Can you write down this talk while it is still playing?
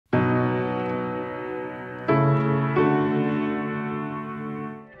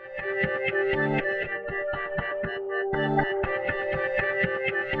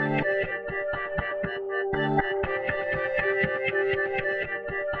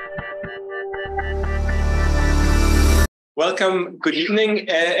Welcome, good evening,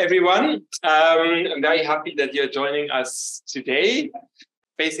 everyone. I'm very happy that you're joining us today.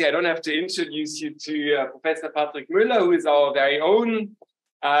 Basically, I don't have to introduce you to Professor Patrick Müller, who is our very own,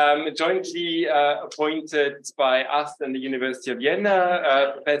 jointly appointed by us and the University of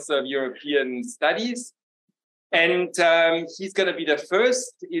Vienna, Professor of European Studies. And he's going to be the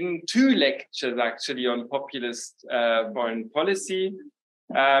first in 2 lectures, actually, on populist foreign policy.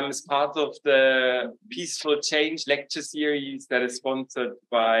 As part of the Peaceful Change lecture series that is sponsored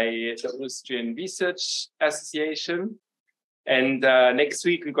by the Austrian Research Association. And next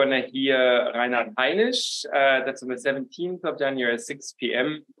week, we're going to hear Reinhard Heinisch. That's on the 17th of January at 6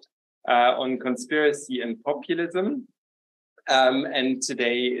 p.m. On conspiracy and populism. And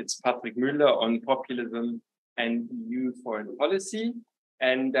today, it's Patrick Müller on populism and EU foreign policy.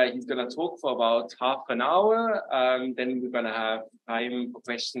 And he's going to talk for about half an hour. Then we're going to have time for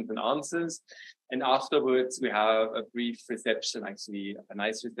questions and answers. And afterwards, we have a brief reception, actually a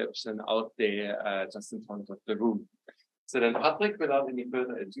nice reception out there just in front of the room. So then, Patrick, without any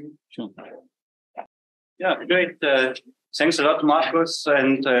further ado. Sure. Yeah, great. Thanks a lot, Markus.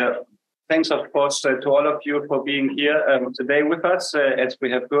 And thanks, of course, to all of you for being here today with us. As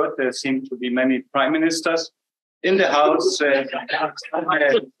we have heard, there seem to be many prime ministers in the house,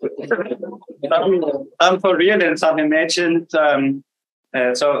 some for real and some imagined.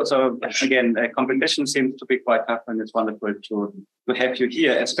 So again, competition seems to be quite tough, and it's wonderful to have you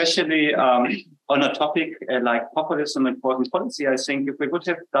here, especially on a topic like populism and foreign policy. I think if we would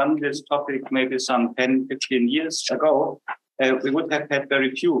have done this topic maybe some 10, 15 years ago, we would have had very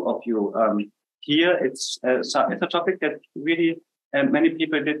few of you here. It's a topic that really many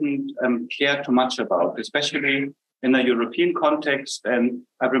people didn't care too much about, especially in a European context. And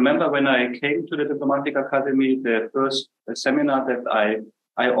I remember when I came to the Diplomatic Academy, the first seminar that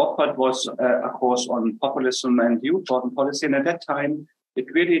I offered was a course on populism and EU foreign policy. And at that time, it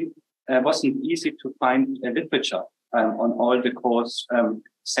really wasn't easy to find literature on all the course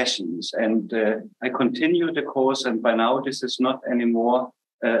sessions. And I continued the course, and by now this is not anymore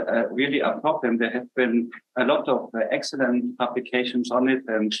really a problem. There have been a lot of excellent publications on it,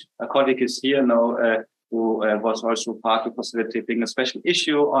 and a colleague is here now who was also part of facilitating a special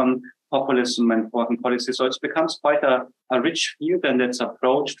issue on populism and foreign policy. So it becomes quite a rich field, and it's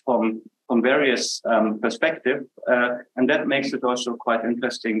approached from various perspectives, and that makes it also quite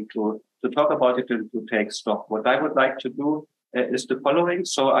interesting to talk about it and to take stock. What I would like to do is the following.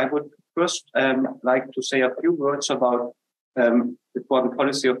 So I would first like to say a few words about the foreign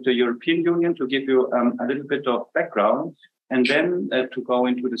policy of the European Union, to give you a little bit of background, and then to go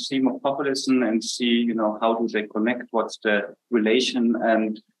into the theme of populism and see, how do they connect, what's the relation,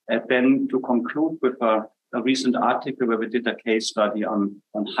 and then to conclude with a recent article where we did a case study on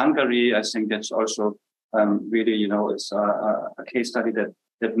Hungary. I think that's also really, it's a case study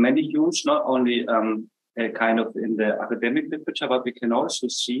that many use, not only kind of in the academic literature, but we can also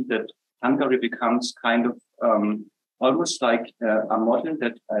see that Hungary becomes kind of almost like a model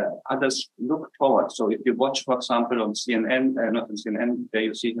that others look toward. So if you watch, for example, on CNN, not on CNN, there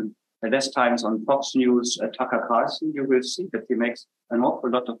you see him less times on Fox News, Tucker Carlson, you will see that he makes an awful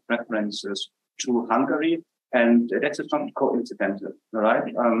lot of references to Hungary. And that's not coincidental,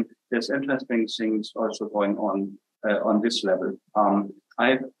 right? There's interesting things also going on this level.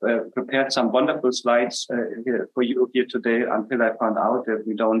 I've prepared some wonderful slides for you here today, until I found out that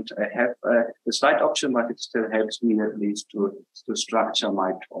we don't have the slide option, but it still helps me at least to structure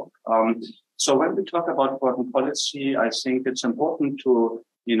my talk. So when we talk about foreign policy, I think it's important to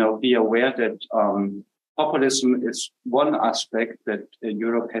be aware that populism is one aspect that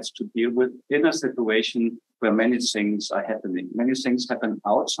Europe has to deal with in a situation where many things are happening. Many things happen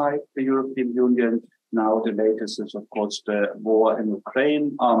outside the European Union. Now, the latest is, of course, the war in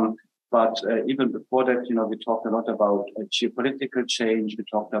Ukraine. But even before that, we talked a lot about geopolitical change. We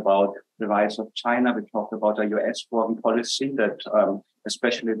talked about the rise of China. We talked about a US foreign policy that,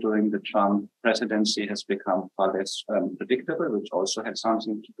 especially during the Trump presidency, has become far less predictable, which also had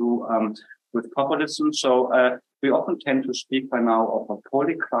something to do with populism. So we often tend to speak by now of a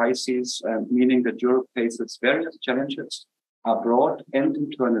polycrisis, meaning that Europe faces various challenges abroad and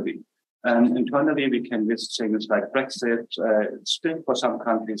internally. And internally, we can list things like Brexit. It's still for some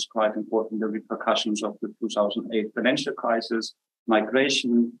countries quite important, the repercussions of the 2008 financial crisis,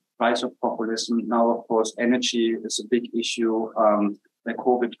 migration, rise of populism. Now, of course, energy is a big issue, the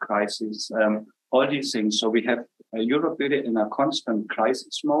COVID crisis, all these things. So we have Europe really in a constant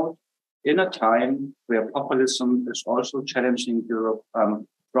crisis mode in a time where populism is also challenging Europe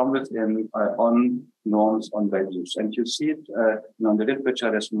from within on norms, on values. And you see it in the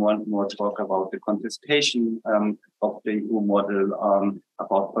literature, there's more and more talk about the contestation of the EU model,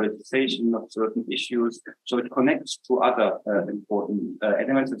 about politicization of certain issues. So it connects to other important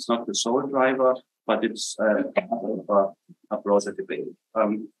elements. It's not the sole driver, but it's a broader debate.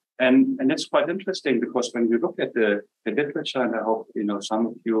 And it's quite interesting because when you look at the literature, and I hope some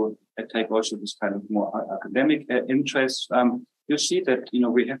of you take also this kind of more academic interest, you see that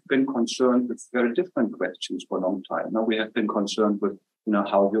we have been concerned with very different questions for a long time. Now we have been concerned with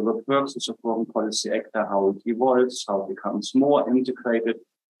how Europe works as a foreign policy actor, how it evolves, how it becomes more integrated,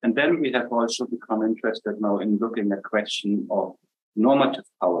 and then we have also become interested now in looking at question of normative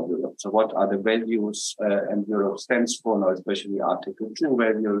power Europe. So what are the values and Europe stands for now, especially Article 2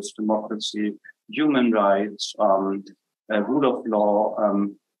 values, democracy, human rights, rule of law,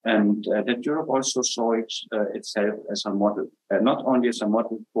 and that Europe also saw itself as a model, not only as a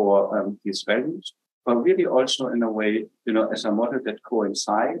model for these values, but really also in a way, as a model that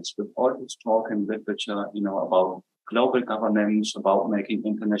coincides with all this talk and literature, about global governance, about making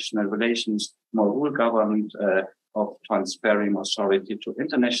international relations more rule-governed, of transferring authority to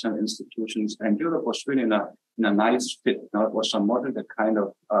international institutions. And Europe was really in a nice fit. It was a model that kind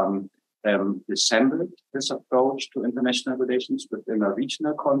of resembled this approach to international relations within a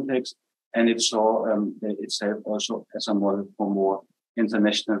regional context. And it saw itself also as a model for more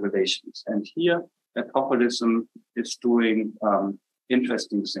international relations. And here, populism is doing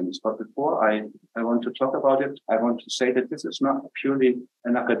interesting things. But before I want to talk about it, I want to say that this is not purely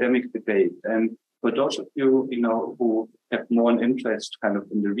an academic debate. And for those of you, who have more an interest kind of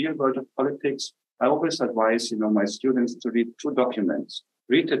in the real world of politics, I always advise, my students to read two documents.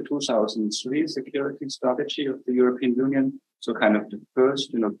 Read the 2003 security strategy of the European Union. So kind of the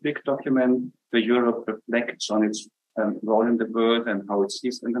first, big document where Europe reflects on its role in the world and how it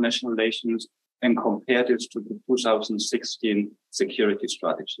sees international relations, and compare this to the 2016 security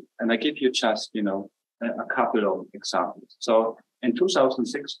strategy. And I give you just, a couple of examples. So in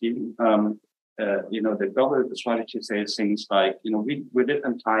 2016, the global strategy says things like, we live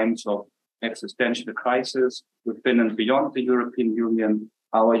in times of existential crisis within and beyond the European Union.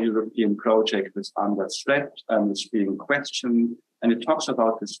 Our European project is under threat and is being questioned. And it talks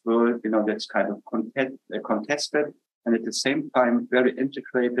about this world, that's kind of contested and at the same time very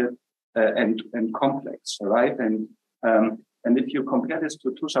integrated and complex, right? And if you compare this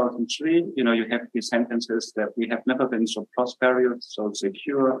to 2003, you have these sentences that we have never been so prosperous, so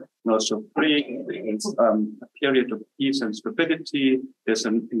secure, so free. It's a period of peace and stability. There's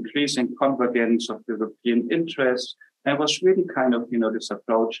an increasing convergence of European interests. And it was really kind of, this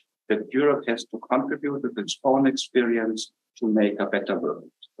approach that Europe has to contribute with its own experience to make a better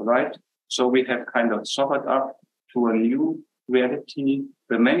world, right? So we have kind of sobered up to a new reality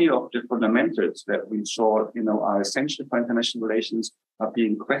where many of the fundamentals that we saw, are essential for international relations are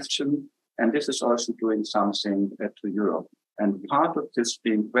being questioned. And this is also doing something to Europe. And part of this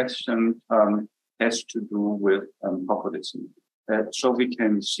being questioned has to do with populism. So we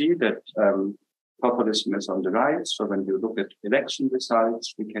can see that populism is on the rise. So when you look at election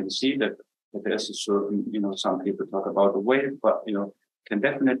results, we can see that there's a certain, some people talk about a wave, but, can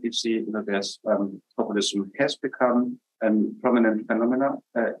definitely see that there's populism has become a prominent phenomena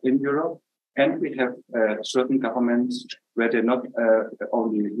in Europe. And we have certain governments where they not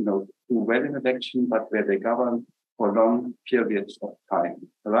only, do well in election, but where they govern for long periods of time,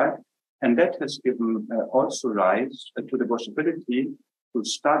 right? And that has given also rise to the possibility to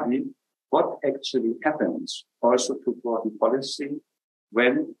study what actually happens also to foreign policy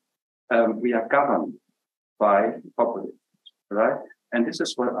when we are governed by populism, right? And this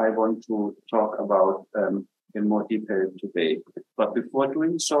is what I want to talk about in more detail today. But before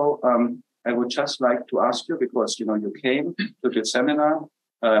doing so, I would just like to ask you, because, you came to the seminar,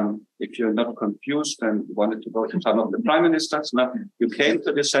 if you're not confused and wanted to go to some of the prime ministers, you came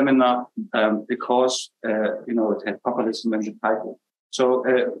to the seminar because, it had populism in the title. So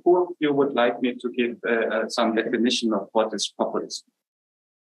who of you would like me to give some definition of what is populism?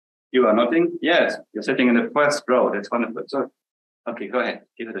 You are nodding? Yes, you're sitting in the first row. That's wonderful. So, okay, go ahead.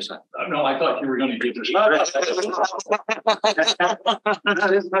 Give it a shot. No, I thought you were going to give it a shot. That's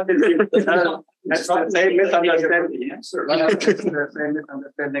the same misunderstanding. Yes, sir. That's the same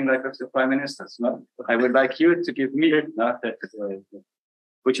misunderstanding like with the prime ministers. No? I would like you to give me. No?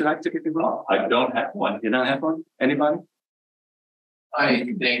 Would you like to give me one? I don't have one. You don't have one? Anybody? I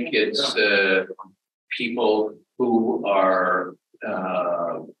think it's people who are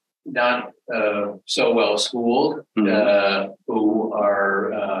not so well schooled, who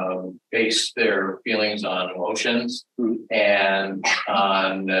are base their feelings on emotions and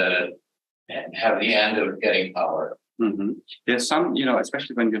on hand of getting power. Mm-hmm. There's some,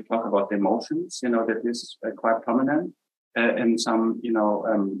 especially when you talk about emotions, that is quite prominent in some,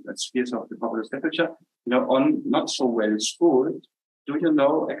 spheres of the populist literature. On not so well schooled, do you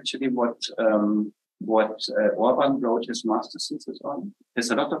know actually what Orban wrote his master thesis on?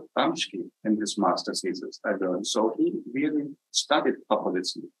 There's a lot of Gramsci in his master thesis, I learned. So he really studied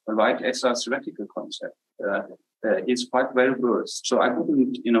populism, right, as a theoretical concept. He's quite well versed. So I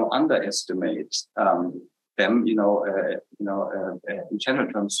wouldn't, underestimate them, in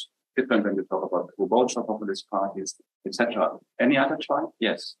general terms, different when we talk about who votes for populist parties, etc. Any other try?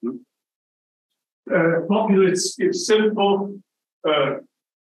 Yes. Populist is simple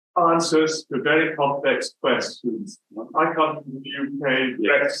answers to very complex questions. I come from the UK,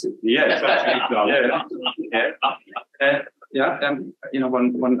 Brexit. Yes.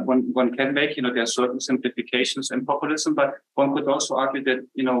 One can make, there are certain simplifications in populism, but one could also argue that,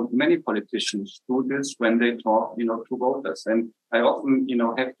 many politicians do this when they talk, to voters. And I often,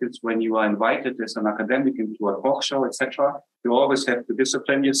 have this when you are invited as an academic into a talk show, etc. You always have to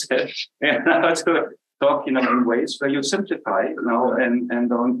discipline yourself to talk, in ways where you simplify, and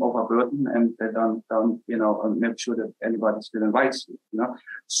don't overburden and don't, make sure that anybody still invites you,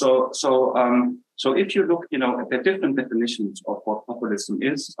 So if you look, at the different definitions of what populism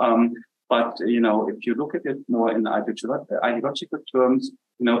is, but, if you look at it more in ideological terms,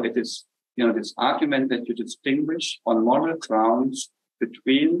 it is, this argument that you distinguish on moral grounds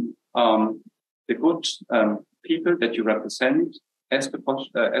between the good people that you represent as the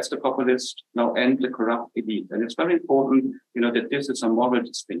populist and the corrupt elite. And it's very important, that this is a moral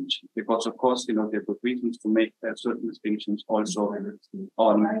distinction, because of course, there are good reasons to make certain distinctions also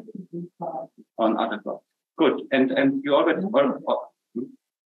on other grounds. Good. And you already,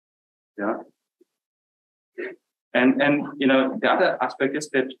 yeah. And the other aspect is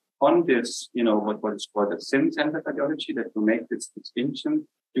that on this, what is called a sin-centered ideology, that to make this distinction,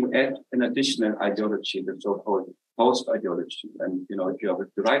 you add an additional ideology, the so-called post-ideology. And, if you have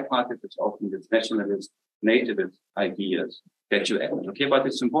the right party, it's often this nationalist, nativist ideas that you add. Okay, but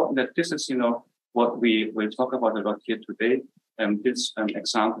it's important that this is, what we will talk about a lot here today, this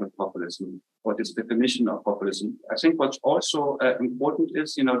example of populism, or this definition of populism. I think what's also important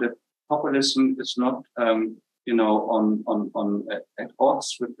is, that populism is not, at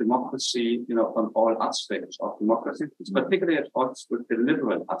odds with democracy, on all aspects of democracy. It's particularly at odds with the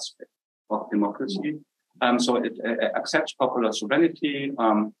liberal aspect of democracy. So it accepts popular sovereignty,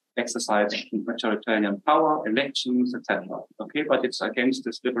 exercise majoritarian power, elections, etc. Okay, but it's against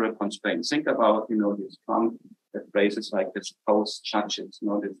this liberal constraint. Think about, these Trump phrases like this post-judges,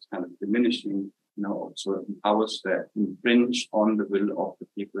 this kind of diminishing, of certain powers that infringe on the will of the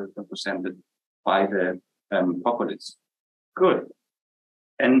people represented by the populists. Good.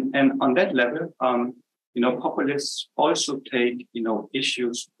 And on that level, populists also take,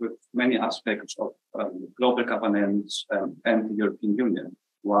 issues with many aspects of global governance and the European Union.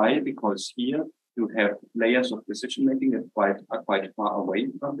 Why? Because here you have layers of decision making that are quite far away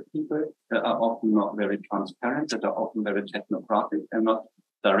from the people, that are often not very transparent, that are often very technocratic and not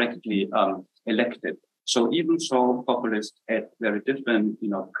directly elected. So even so, populists add very different,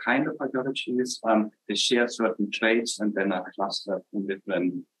 kind of ideologies. They share certain traits and then are clustered in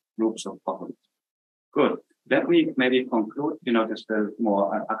different groups of populists. Good. Let me maybe conclude, this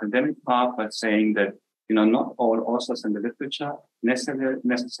more academic part by saying that, not all authors in the literature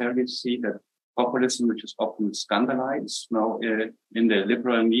necessarily see that populism, which is often scandalized in the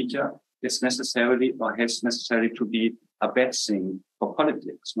liberal media, is necessarily or has necessarily to be a bad thing for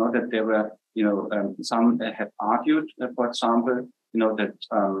politics. That there were, some have argued, for example, that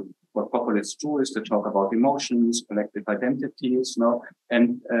what populists do is to talk about emotions, collective identities,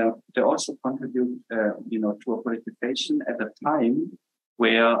 and they also contribute, to a politicization at a time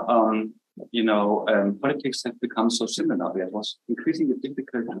where, politics have become so similar. It was increasingly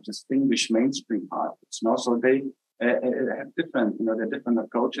difficult to distinguish mainstream parties. So they have different, they're different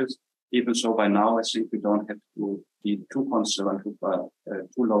approaches. Even so, by now, I think we don't have to be too concerned with a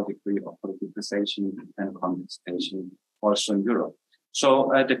too low degree of politicization and contestation also in Europe.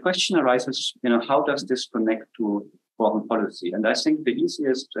 So the question arises, how does this connect to foreign policy? And I think the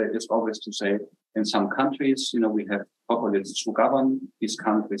easiest is always to say, in some countries, we have populists who govern, these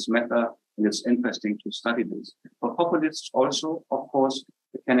countries matter, and it's interesting to study this. But populists also, of course,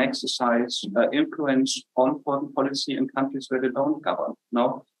 can exercise influence on foreign policy in countries where they don't govern.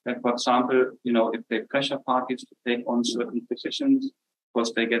 For example, if they pressure parties to take on certain positions,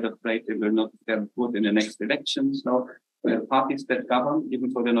 because they get afraid they will not get good in the next elections. Parties that govern,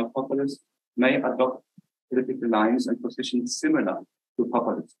 even though they're not populist, may adopt political lines and positions similar to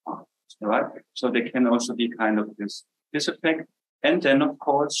populist parties. right? So they can also be kind of this effect. And then, of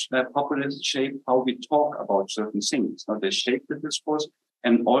course, populists shape how we talk about certain things. Now, they shape the discourse.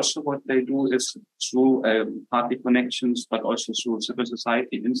 And also what they do is through party connections, but also through civil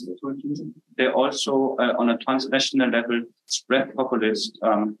society institutions. They also, on a transnational level, spread populist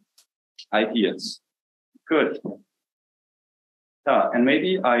ideas. Good. Yeah, and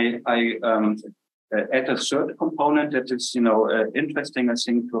maybe I add a third component that is, interesting, I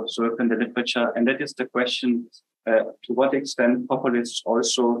think, to observe in the literature, and that is the question to what extent populists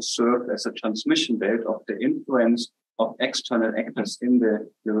also serve as a transmission belt of the influence of external actors in the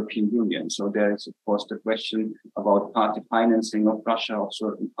European Union. So there is, of course, the question about party financing of Russia, of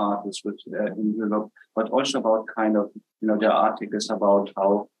certain parties in Europe, but also about kind of, there are articles about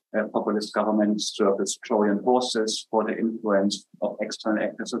how populist governments serve as Trojan horses for the influence of external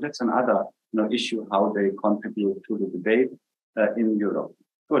actors. So that's another issue, how they contribute to the debate in Europe.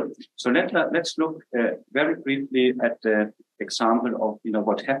 Good. So let's look very briefly at the example of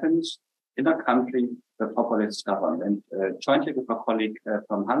what happens in a country the populists govern. And jointly with a colleague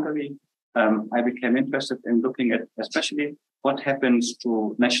from Hungary, I became interested in looking at especially what happens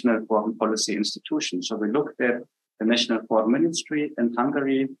to national foreign policy institutions. So we looked at the National Foreign Ministry in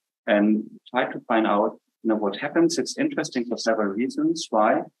Hungary and tried to find out what happens. It's interesting for several reasons.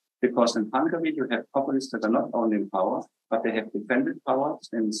 Why? Because in Hungary, you have populists that are not only in power, but they have defended powers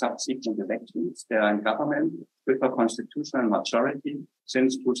in subsequent elections. They are in government with a constitutional majority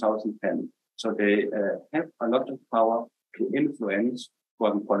since 2010. So they have a lot of power to influence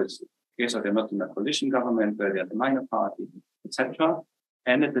foreign policy. Okay, so they're not in a coalition government where they're the minor party, etc.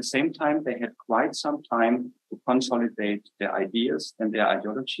 And at the same time, they had quite some time to consolidate their ideas and their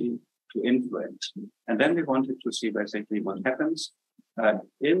ideology to influence. And then we wanted to see basically what happens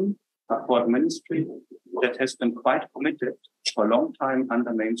in a foreign ministry that has been quite committed for a long time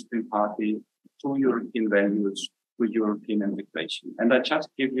under mainstream party to European values, to European integration. And I just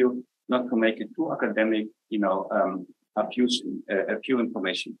give you, not to make it too academic, a few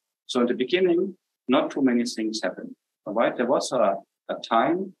information. So in the beginning, not too many things happened. All right, there was a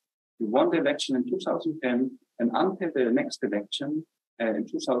time you won the election in 2010, and until the next election in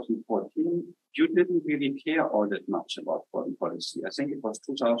 2014, you didn't really care all that much about foreign policy. I think it was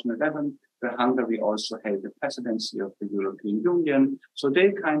 2011 where Hungary also held the presidency of the European Union. So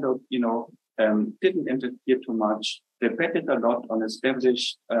they kind of, didn't interfere too much. They betted a lot on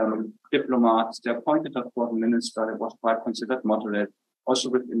established diplomats. They appointed a foreign minister that was quite considered moderate.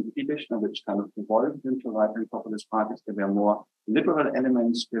 Also within Fidesz, which kind of evolved into right-wing populist parties, there were more liberal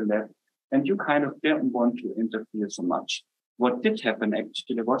elements still left. And you kind of didn't want to interfere so much. What did happen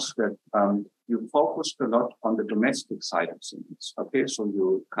actually was that you focused a lot on the domestic side of things. Okay, so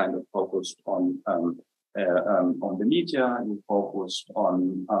you kind of focused on the media, you focused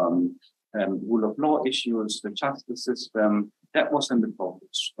on rule of law issues, the justice system. That was in the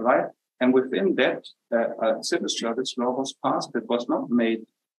focus, right? And within that, civil service law was passed that was not made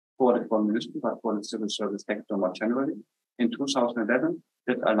for the foreign ministry, but for the civil service sector more generally in 2011,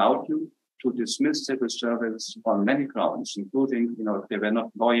 that allowed you to dismiss civil service on many grounds, including, if they were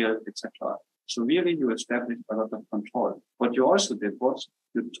not loyal, etc. So really, you established a lot of control. What you also did was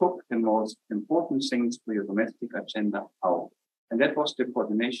you took the most important things for your domestic agenda out. And that was the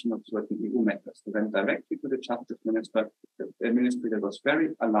coordination of certain EU matters. They went directly to the justice minister, the ministry that was very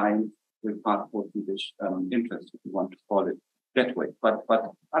aligned with hardcore Swedish interests, if you want to call it that way. But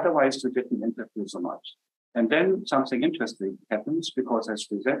otherwise, you didn't interfere so much. And then something interesting happens because, as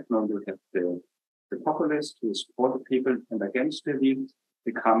we said, now you have the populist who is for the people and against the elite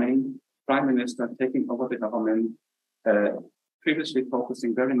becoming prime minister, taking over the government, previously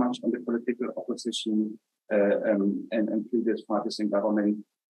focusing very much on the political opposition and previous parties in government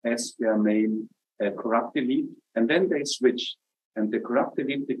as their main corrupt elite. And then they switched, and the corrupt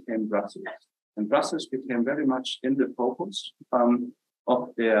elite became Brussels. And Brussels became very much in the focus of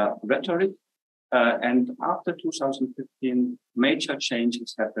their rhetoric. And after 2015, major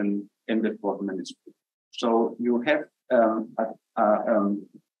changes happened in the foreign ministry. So you have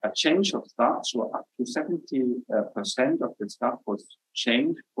a change of staff. So up to 70% of the staff was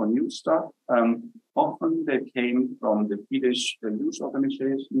changed for new staff. Often they came from the Fidesz youth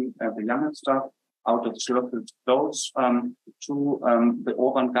organization, the younger staff, out of circles close to the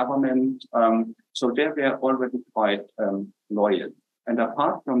Orban government. So they were already quite loyal. And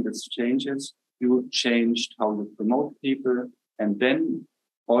apart from these changes, you changed how you promote people and then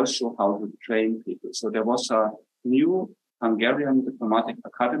also how you train people. So there was a new Hungarian Diplomatic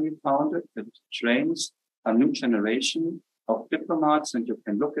Academy founded that trains a new generation of diplomats, and you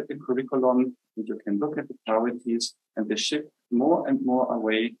can look at the curriculum, and you can look at the priorities, and they shift more and more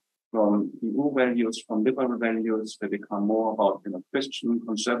away from EU values, from liberal values. They become more about Christian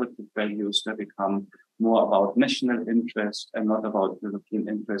conservative values. They become more about national interest and not about European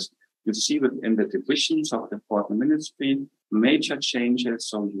interest. You see within the divisions of the foreign ministry major changes.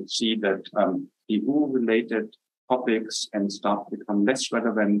 So you see that EU-related topics and stuff become less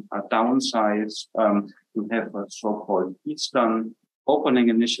relevant, are downsized. You have a so-called Eastern opening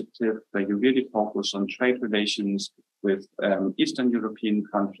initiative where you really focus on trade relations with Eastern European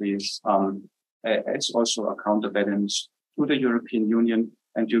countries. It's also a counterbalance to the European Union.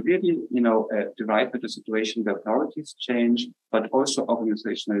 And you really, derive at a situation where priorities change, but also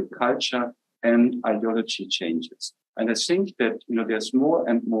organizational culture and ideology changes. And I think that, there's more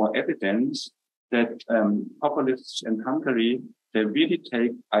and more evidence that populists in Hungary, they really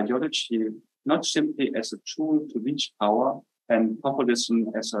take ideology not simply as a tool to reach power and populism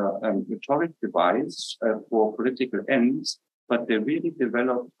as a rhetoric device for political ends, but they really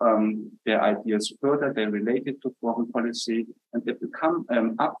develop their ideas further. They relate it to foreign policy, and they become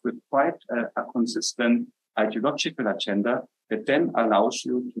up with quite a consistent ideological agenda that then allows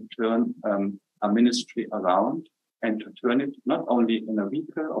you to turn a ministry around and to turn it not only in a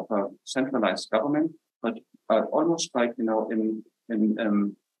vehicle of a centralized government, but almost like,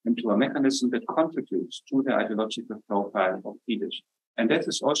 into a mechanism that contributes to the ideological profile of Fidesz. And that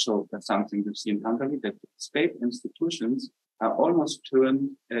is also something we see in Hungary, that state institutions are almost turned,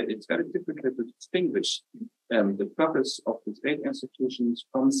 it's very difficult to distinguish the purpose of the state institutions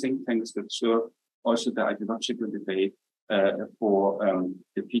from think tanks that serve also the ideological debate for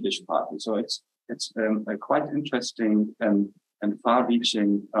the Fidesz party. So it's a quite interesting and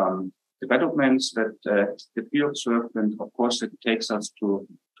far-reaching developments that we observe, and of course it takes us to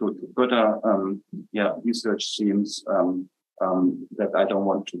further research themes that I don't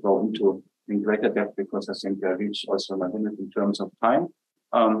want to go into in greater depth because I think I reach also my limit in terms of time.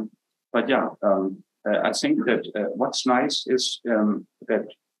 I think that what's nice is that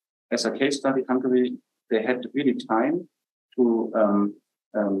as a case study, Hungary, they had really time to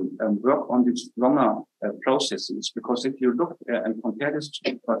work on these longer processes, because if you look and compare this,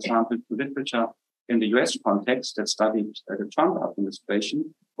 for example, to literature in the US context that studied the Trump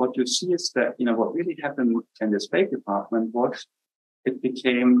administration, what you see is that, what really happened in the State Department was it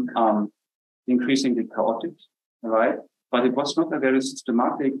became increasingly chaotic, right? But it was not a very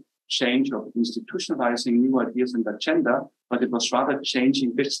systematic change of institutionalizing new ideas and agenda, but it was rather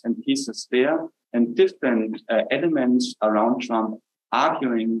changing bits and pieces there and different elements around Trump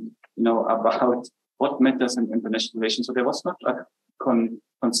arguing, about what matters in international relations. So there was not a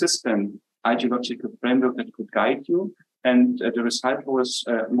consistent ideological framework that could guide you. And the result was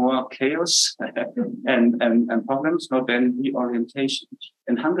more chaos and problems, not then reorientation.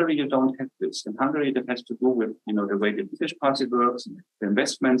 In Hungary, you don't have this. In Hungary, that has to do with, the way the Fidesz party works, the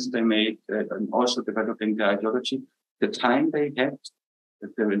investments they made, and also developing the ideology, the time they had,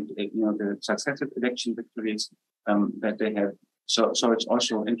 the successive election victories that they have. So it's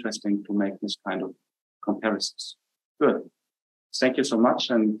also interesting to make this kind of comparisons. Good. Thank you so much,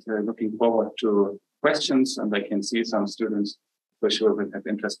 and looking forward to questions. And I can see some students for sure will have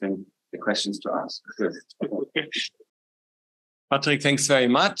interesting questions to ask. Good. Patrick, thanks very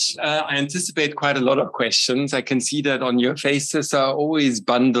much. I anticipate quite a lot of questions. I can see that on your faces are always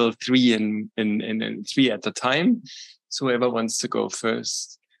bundled three in three at a time. So whoever wants to go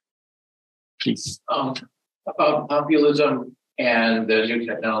first, please. About populism and the new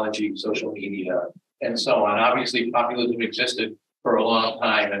technology, social media, and so on. Obviously, populism existed for a long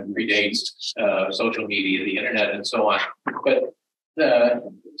time and predates social media, the internet, and so on. But the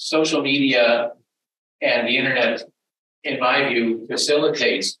social media and the internet, in my view,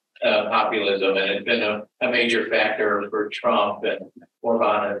 facilitates populism, and it's been a major factor for Trump and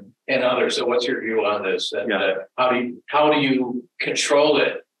Orban and others. So, what's your view on this? And how do you control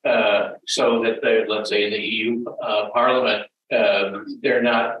it so that let's say in the EU Parliament, they're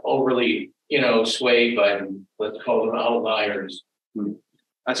not overly, swayed by, let's call them outliers?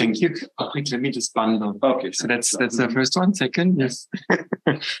 I think you. Let me just bundle. Okay, so that's the first one. Second, yes.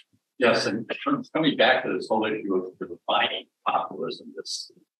 Yes, and coming back to this whole issue of defining populism,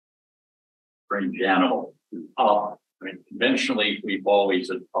 this strange animal. Conventionally, we've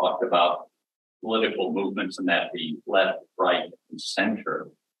always talked about political movements and that being left, right, and center.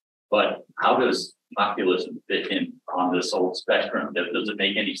 But how does populism fit in on this whole spectrum? Does it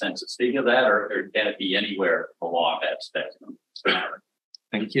make any sense to speak of that, or can it be anywhere along that spectrum?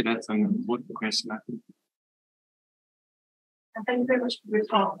 Thank you. That's an important question, I think. Thank you very much for your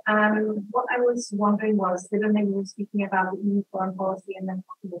talk. What I was wondering was, given that you were speaking about the EU foreign policy and then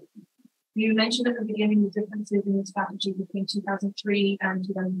populism, You mentioned at the beginning the differences in the strategy between 2003 and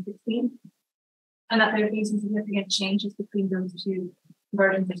 2016, and that there have been some significant changes between those two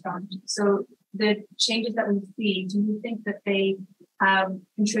versions of strategy. So the changes that we see, do you think that they have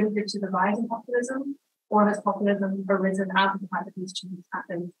contributed to the rise in populism, or has populism arisen as the fact that these changes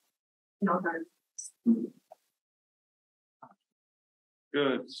happened in other?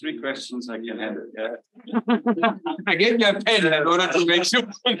 Good. 3 questions I can handle. Yeah. I gave you a pen in order to make sure.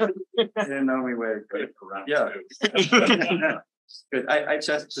 You know me very good. Yeah. Good. I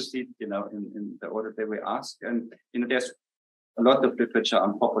just proceed, in the order they were asked. And, there's a lot of literature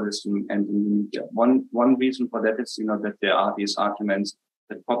on populism and in the media. One reason for that is, that there are these arguments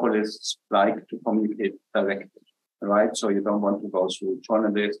that populists like to communicate directly. Right, so you don't want to go through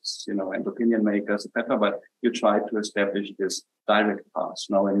journalists, and opinion makers, etc. But you try to establish this direct path.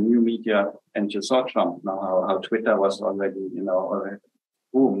 Now, in new media, and you saw Trump. Now, how Twitter was already,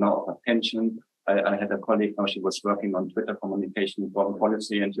 boom, now attention. I had a colleague. Now she was working on Twitter communication and foreign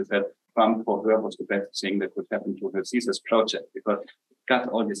policy, and she said Trump for her was the best thing that could happen to her thesis project because it got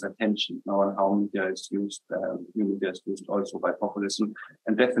all this attention now on how media is used. New media is used also by populism,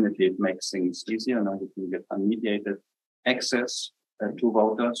 and definitely it makes things easier. Now you can get unmediated access to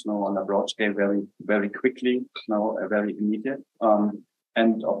voters now on a broad scale very, very quickly. Now very immediate.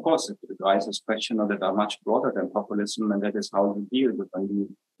 And of course, it raises questions that are much broader than populism, and that is how you deal with a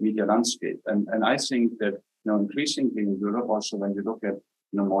new media landscape. And I think that increasingly in Europe, also when you look at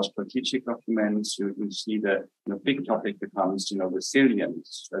more strategic documents, you see that the big topic becomes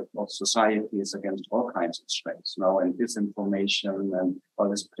resilience of societies against all kinds of threats now, and disinformation and all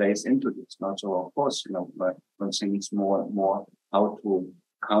this plays into this. Now, so of course, one thinks more how to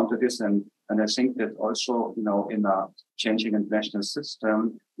counter this, and I think that also in a changing international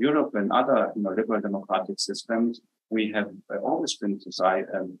system, Europe and other liberal democratic systems, we have always been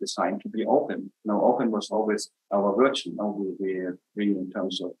designed to be open. Open was always our virtue. We agree in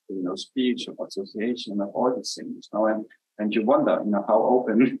terms of speech, of association, of all these things. And you wonder how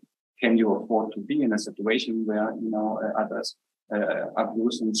open can you afford to be in a situation where others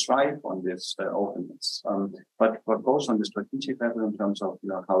abuse and strive on this openness. But what goes on the strategic level in terms of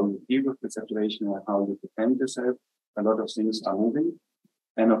how you deal with the situation and how you defend yourself, a lot of things are moving.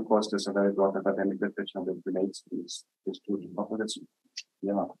 And of course, there's a very broad academic literature that relates to this to populism.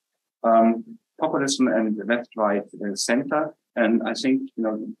 Yeah. Populism and the left, right, center. And I think,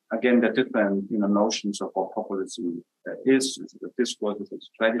 again, there are different, notions of what populism is. The discourse is a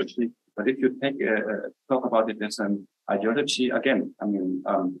strategy. But if you talk about it as an ideology, again,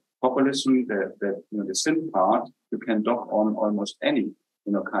 populism, the sin part, you can dock on almost any,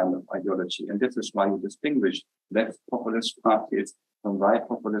 kind of ideology. And this is why you distinguish left populist parties from right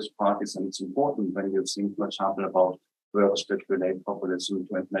populist parties. And it's important when you think, for example, about works that relate populism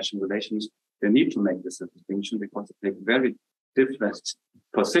to international relations, they need to make this a distinction because they take very different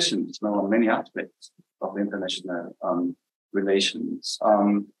positions on many aspects of international relations.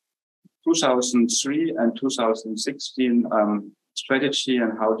 2003 and 2016 strategy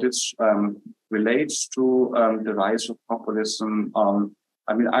and how this relates to the rise of populism.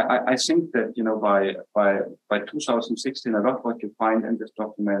 I think that by 2016, a lot of what you find in this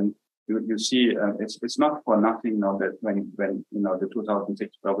document, you see it's not for nothing now that when the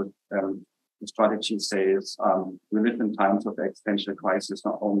 2006 global strategy says we live in times of existential crisis,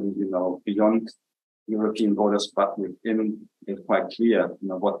 not only beyond European borders but within. It's quite clear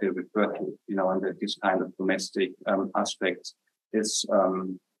what they refer to and that this kind of domestic aspect is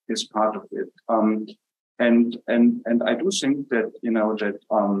part of it. And I do think that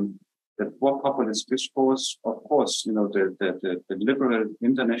that war populist discourse, of course, the liberal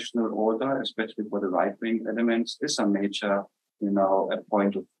international order, especially for the right-wing elements, is a major, a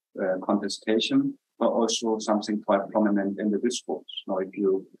point of contestation, but also something quite prominent in the discourse. Now, I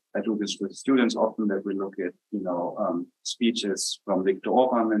do this with students often that we look at, speeches from Viktor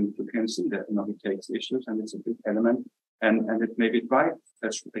Orban, and you can see that, he takes issues and it's a big element, and it maybe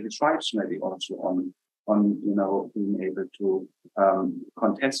thrives maybe also on being able to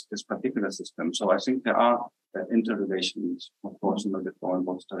contest this particular system. So I think there are interrelations, of course, that go in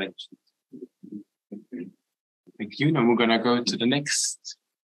both directions. Thank you. Now we're going to go to the next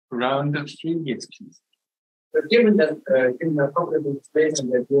round of 3 years, please. But given that in the populism space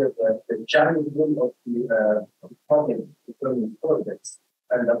and the idea that the challenge of the problem determining politics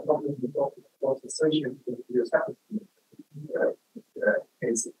and the populism is also associated with the establishment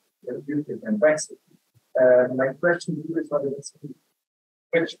cases, and Brexit. My question to you is whether this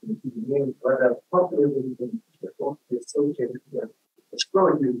question means whether populism is also associated with a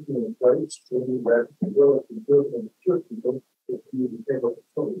strong European approach, so that the world is built on the truth and don't be in favor of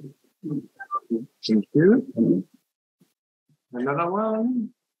authority. Thank you. Another one?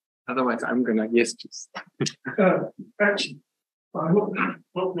 Otherwise, I'm gonna yes, please. Actually, I hope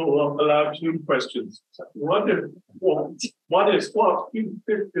you'll allow 2 questions. What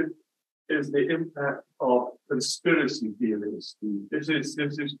is the impact of conspiracy theories? This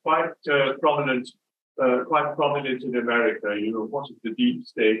is quite prominent in America. You know, what is the deep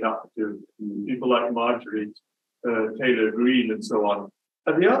state up to? People like Marjorie Taylor Greene and so on.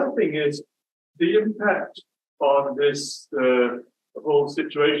 And the other thing is the impact on this whole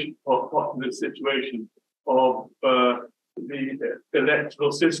situation, of the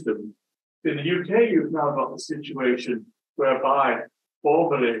electoral system. In the UK, you've now got a situation whereby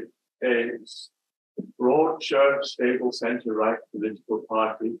formally a broad church, stable centre-right political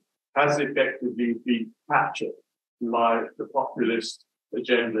party has effectively been captured by the populist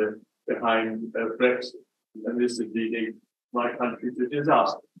agenda behind Brexit. And this is leading my country to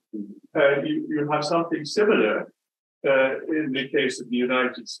disaster. You have something similar in the case of the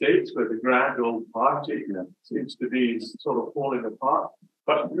United States, where the grand old party seems to be sort of falling apart.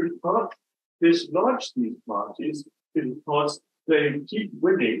 But you can't dislodge these parties because they keep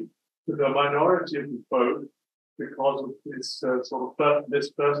winning to the minority of the vote because of this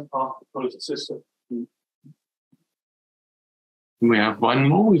this first past the post system. We have one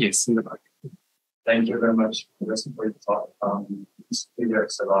more, yes, in the back. Thank you very much for this great talk.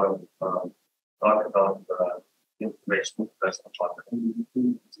 There's a lot of talk about information investment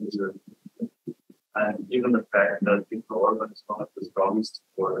and even the fact that Viktor Orban is one of the strongest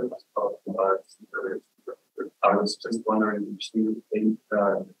supporters of I was just wondering if you think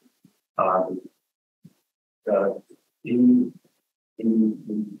that in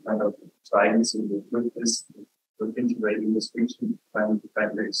kind of trying to put this integrating this region and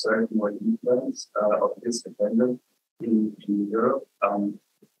kind of exert more influence of this agenda in Europe,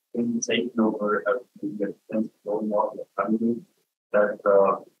 in taking over the role model of family that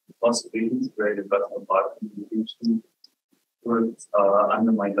possibly integrate investment part in the region would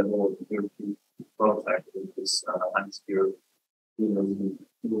undermine the whole European project with this anti-Europe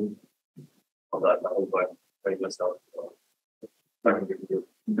of that level by myself.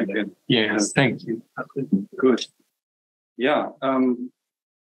 Yes, thank you. Good. Yeah.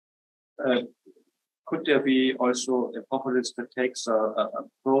 Could there be also a populist that takes a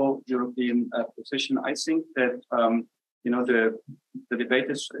pro-European position? I think that the debate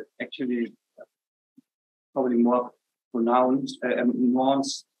is actually probably more pronounced and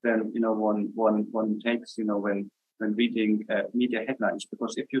nuanced than one takes when reading media headlines.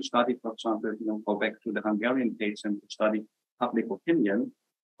 Because if you study, for example, go back to the Hungarian case and study public opinion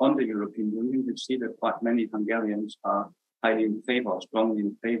on the European Union, you see that quite many Hungarians are highly in favor, strongly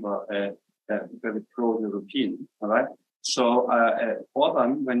in favor, very pro-European. All right. So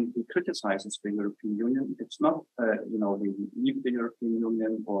Orban, when he criticizes the European Union, it's not we leave the European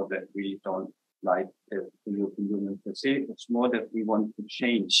Union or that we don't like the European Union per se. It's more that we want to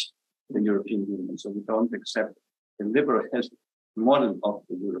change the European Union. So we don't accept the liberalist model of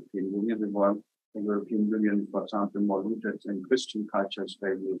the European Union. We want the European Union, for example, more rooted in Christian cultures,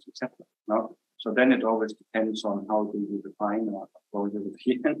 values, etc. No? So then it always depends on how do you define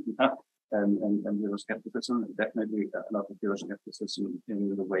pro-European and Euroscepticism. Definitely a lot of Euroscepticism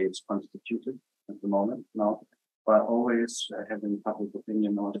in the way it's constituted at the moment now, but always having public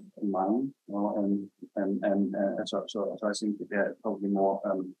opinion in mind. So I think there are probably more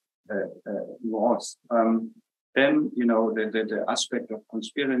laws. Then the aspect of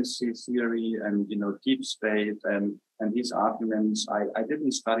conspiracy theory and deep state and these arguments. I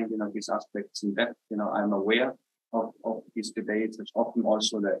didn't study these aspects in depth. I'm aware of these debates. It's often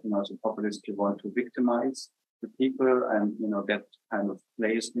also that as a populist you want to victimize the people and that kind of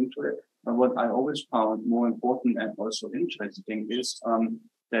plays into it. But what I always found more important and also interesting is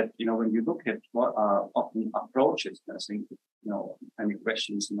that when you look at what are often approaches, I think any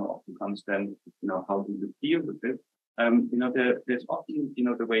questions often comes then how do you deal with it? There's often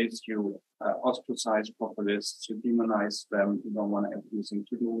the ways you ostracize populists, you demonize them, you don't want to have anything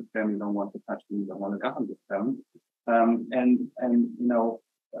to do with them, you don't want to touch them, you don't want to govern with them,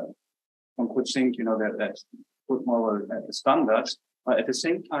 one could think that that's good moral standards, but at the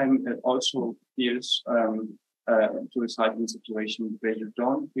same time it also feels to result in a situation where you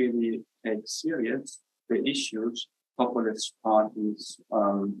don't really take serious the issues populist parties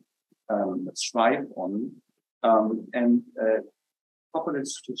strive on. And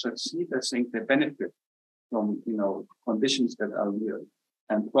populists to succeed, I think they benefit from conditions that are real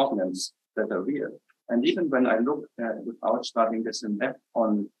and problems that are real. And even when I look without studying this in depth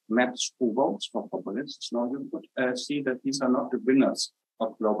on maps who votes for populists, now you could see that these are not the winners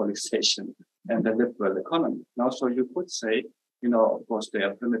of globalization and the liberal economy. Now, so you could say, you know, of course, they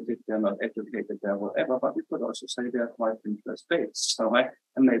are primitive, they're not educated, they're whatever, but you could also say they are quite interest-based. So, right?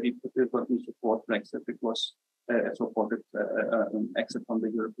 And maybe people wouldn't support Brexit because supported exit from the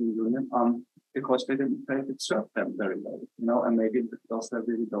European Union because they didn't think it served them very well, you know, and maybe those were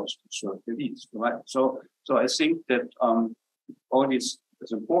really those who served the least, right? So I think that all this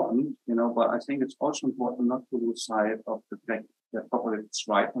is important, you know, but I think it's also important not to lose sight of the fact that populists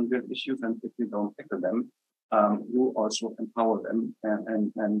write on their issues, and if you don't tackle them, you also empower them,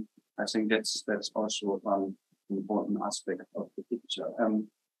 and I think that's also an important aspect of the picture.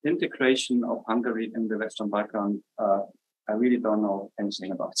 Integration of Hungary in the Western Balkans, I really don't know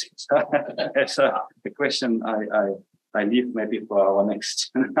anything about it. It's a question I leave maybe for our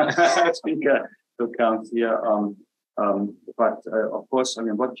next speaker to come here. But of course, I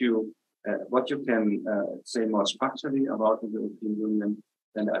mean, what you can say more structurally about the European Union,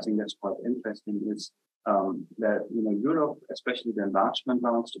 and I think that's quite interesting, is that, you know, Europe, especially the enlargement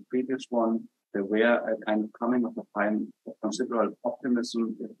rounds, the previous one, there were a kind of coming of a time of considerable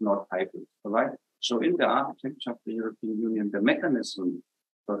optimism, if not hybrid, all right? So in the architecture of the European Union, the mechanism,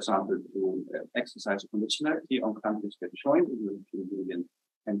 for example, to exercise conditionality on countries that join the European Union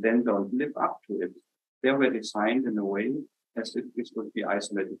and then don't live up to it, they were designed in a way as if this would be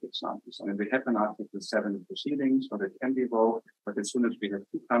isolated examples. I mean, we have an Article 7 proceedings, so that can be revoked, but as soon as we have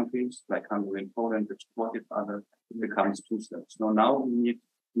two countries, like Hungary and Poland, which support each other, it becomes two steps. Now we need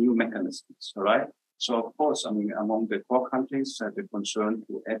new mechanisms, all right? So, of course, I mean, among the core countries, the concern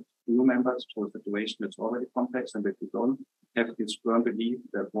to add new members to a situation that's already complex, and that you don't have this firm belief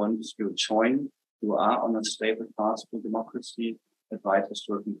that once you join, you are on a stable path to democracy that raises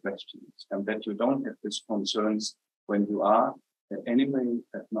certain questions, and that you don't have these concerns when you are anyway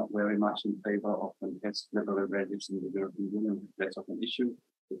not very much in favor of contest liberal values in the European Union. Less of an issue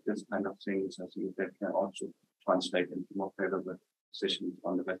with this kind of things. I think that can also translate into more favorable positions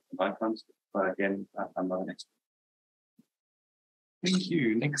on the Western Balkans. But again, I'm not an expert. Thank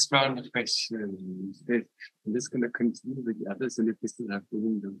you. Next round of questions. I'm just going to continue with the others, and if we still have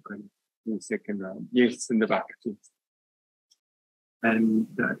room, then we're going to the second round. Yes, in the back, please.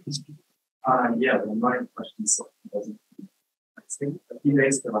 And yeah, well, my question is, I think a few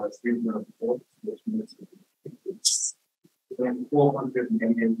days ago I was reading a report which means it's 400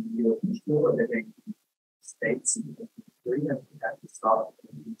 million people living in states in the country, and we have to start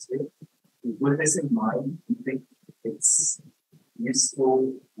with this in mind. Do you think it's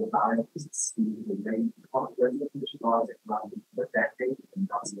useful for analysts to remain confident which are the decade and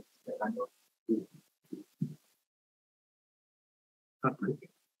does it kind of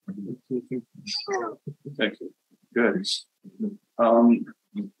Thank you. Good.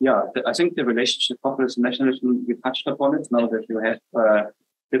 Yeah, I think the relationship populism nationalism, we touched upon it. Now that you have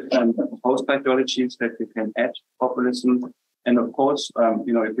different post ideologies that you can add populism, and of course,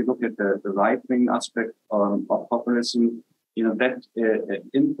 you know, if you look at the right-wing aspect of populism, you know, that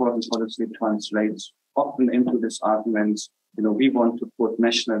important policy translates often into this argument. You know, we want to put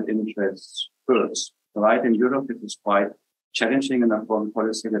national interests first. Right? In Europe, it is quite challenging in a foreign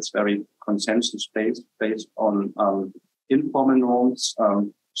policy that's very consensus-based, based on informal norms.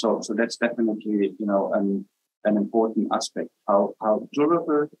 So that's definitely, you know, an important aspect. How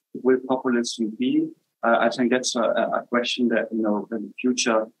durable will populism be? I think that's a question that, you know, the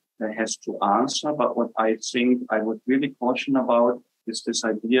future has to answer. But what I think I would really caution about is this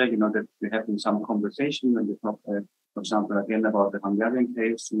idea, you know, that we have in some conversation when we talk, for example, again about the Hungarian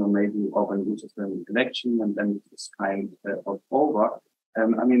case, you know, maybe Orban loses the election and then it's kind of over.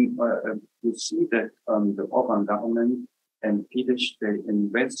 I mean, you see that the Orban government and Fidesz, they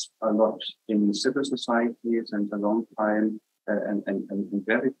invest a lot in civil societies and a long time and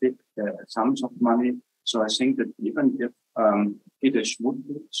very big sums of money. So I think that even if Fidesz would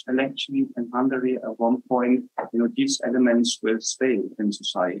lose election in Hungary at one point, you know, these elements will stay in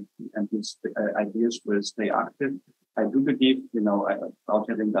society and these ideas will stay active. I do believe, you know, without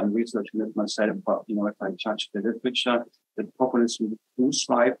having done research on it myself, but, you know, if I judge the literature, that populism do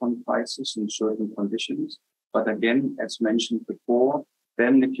thrive on crisis in certain conditions. But again, as mentioned before,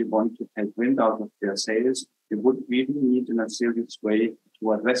 then if you want to take wind out of their sails, you would really need in a serious way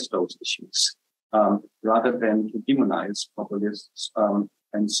to address those issues, rather than to demonize populists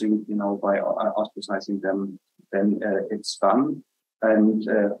and think, you know, by ostracizing them, then it's done. And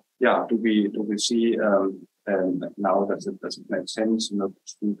yeah, do we see now does it make sense, you know, to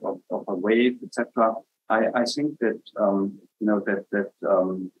speak of a wave, etc. I think that you know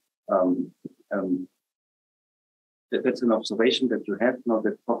that's an observation that you have, you know,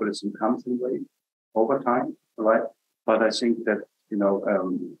 that populism comes in wave over time, right? But I think that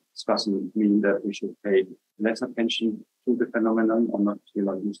this doesn't mean that we should pay less attention to the phenomenon or not,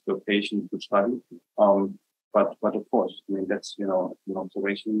 use the occasion to study. But of course, I mean, that's, an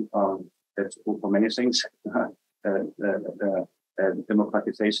observation, that's true for many things.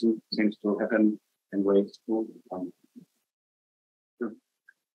 Democratization seems to happen in ways too. I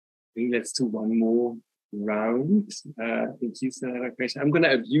think let's do one more round. I think you still have a question. I'm going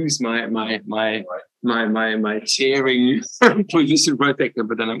to abuse my chairing position for a second,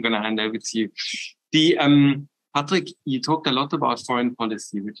 but then I'm going to hand over to you. Patrick, you talked a lot about foreign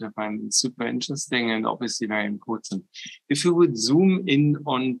policy, which I find super interesting and obviously very important. If you would zoom in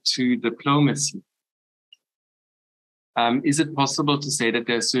onto diplomacy, is it possible to say that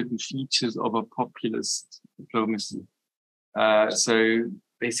there are certain features of a populist diplomacy? So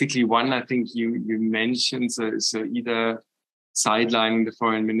basically, one, I think you mentioned, so either sidelining the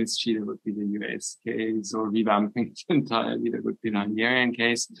foreign ministry, that would be the US case, or revamping it entirely, that would be the Hungarian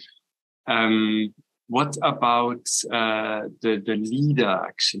case. What about the leader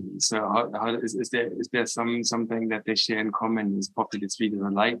actually? So how is there something that they share in common? Is populist leaders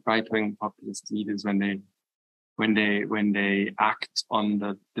or like right-wing populist leaders when they act on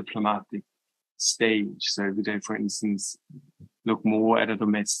the diplomatic stage? So do they, for instance, look more at a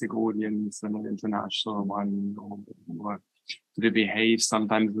domestic audience than an international one, or do they behave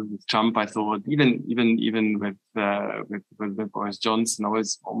sometimes with Trump? I thought even with Boris Johnson,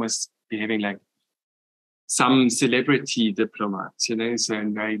 almost behaving like some celebrity diplomats, so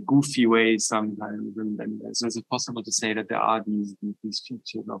in very goofy ways sometimes. And so is it possible to say that there are these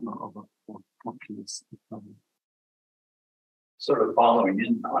features of a populist diplomacy? Sort of following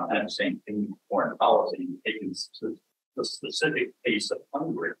in on that same thing, foreign policy, taking the specific case of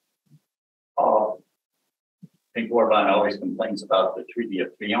Hungary. I think Orbán always complains about the Treaty of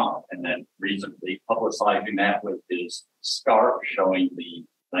Trianon, and then recently publicizing that with his scarf showing the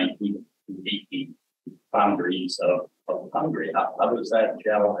 1918 boundaries of Hungary. How does that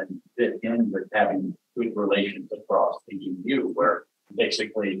gel and fit in with having good relations across the EU, where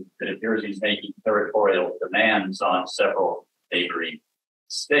basically it appears he's making territorial demands on several neighboring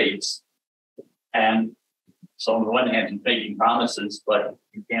states? And so on the one hand, he's making promises, but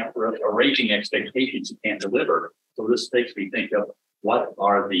you can't, or raising expectations you can't deliver. So this makes me think of what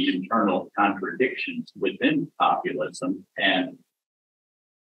are the internal contradictions within populism, and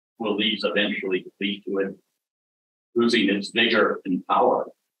will these eventually lead to it losing its vigor and power?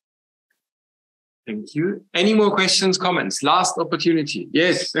 Thank you. Any more questions, comments? Last opportunity.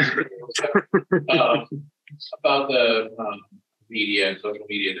 Yes. About the media and social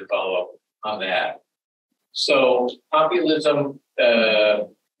media, to follow up on that. So populism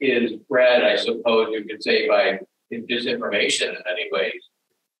is bred, I suppose you could say, by disinformation in many ways.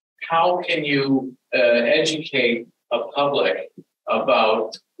 How can you educate a public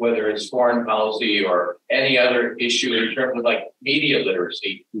about whether it's foreign policy or any other issue in terms of like media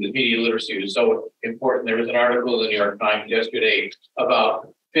literacy? The media literacy is so important. There was an article in the New York Times yesterday about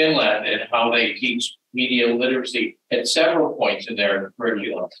Finland and how they teach media literacy at several points in their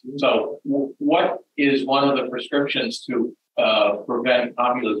curriculum. So what is one of the prescriptions to prevent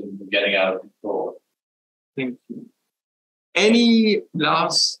populism from getting out of control? Thank you. Any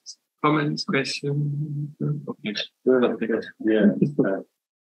last comments, questions? Okay.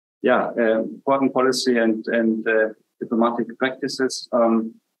 Foreign policy and diplomatic practices.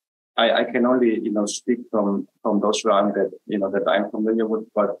 I can only speak from those realms that I'm familiar with,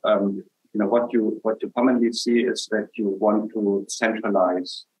 but what you commonly see is that you want to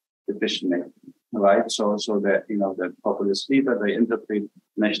centralize decision making, right? So that the populist leader, they interpret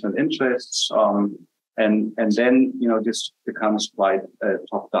national interests, and then this becomes quite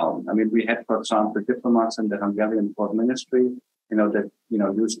top down. I mean, we had, for example, diplomats in the Hungarian foreign ministry, that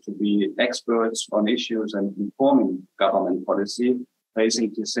used to be experts on issues and informing government policy,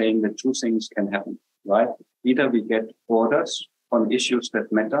 basically saying that two things can happen, right? Either we get orders on issues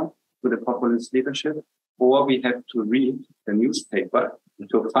that matter to the populist leadership, or we have to read the newspaper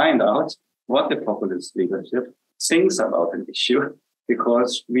to find out what the populist leadership thinks about an issue,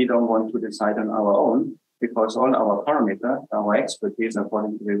 because we don't want to decide on our own, because all our parameters, our expertise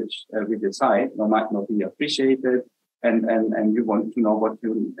according to which we decide, might not be appreciated, and you want to know what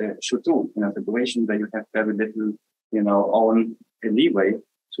you should do in a situation where you have very little, own leeway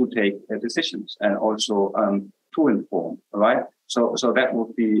to take decisions and also to inform, right? So that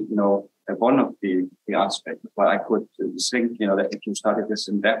would be, one of the aspects. But I could think, that if you study this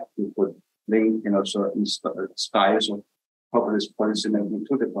in depth, you could link, certain styles of populist policy making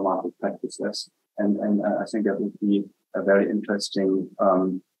to diplomatic practices. And I think that would be a very interesting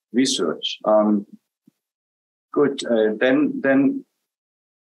research. Good. Then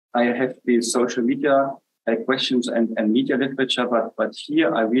I have the social media questions and media literature, but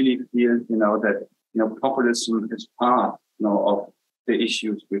here I really feel, that, populism is part, of the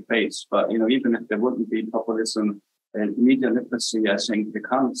issues we face. But, even if there wouldn't be populism, media literacy, I think,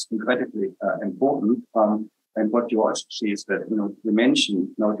 becomes incredibly important. And what you also see is that, you mentioned,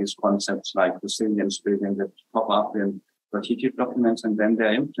 these concepts like resilience building that pop up in strategic documents, and then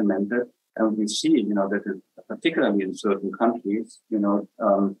they're implemented. And we see, that particularly in certain countries,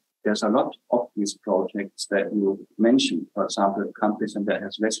 there's a lot of these projects that you mentioned, for example, countries, and that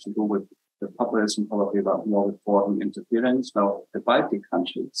has less to do with the populism, probably about more with foreign interference. Now, the Baltic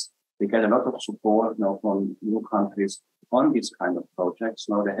countries, they get a lot of support now from new countries on these kind of projects.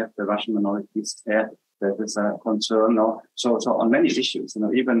 Now they have the Russian minorities there. That is a concern now. So on many issues,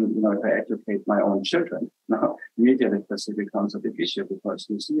 even, if I educate my own children, media literacy becomes a big issue because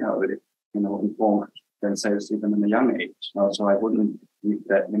you see how it, informed themselves even in a young age. So I wouldn't leave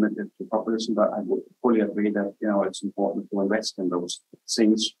that limited to populism, but I would fully agree that, it's important to invest in those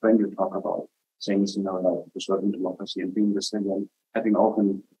things when you talk about things, like the certain democracy and being resilient, having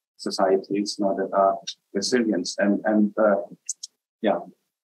open societies, that are resilient. And yeah.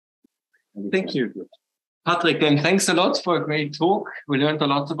 Thank you. Patrick, then thanks a lot for a great talk. We learned a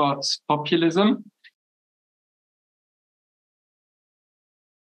lot about populism.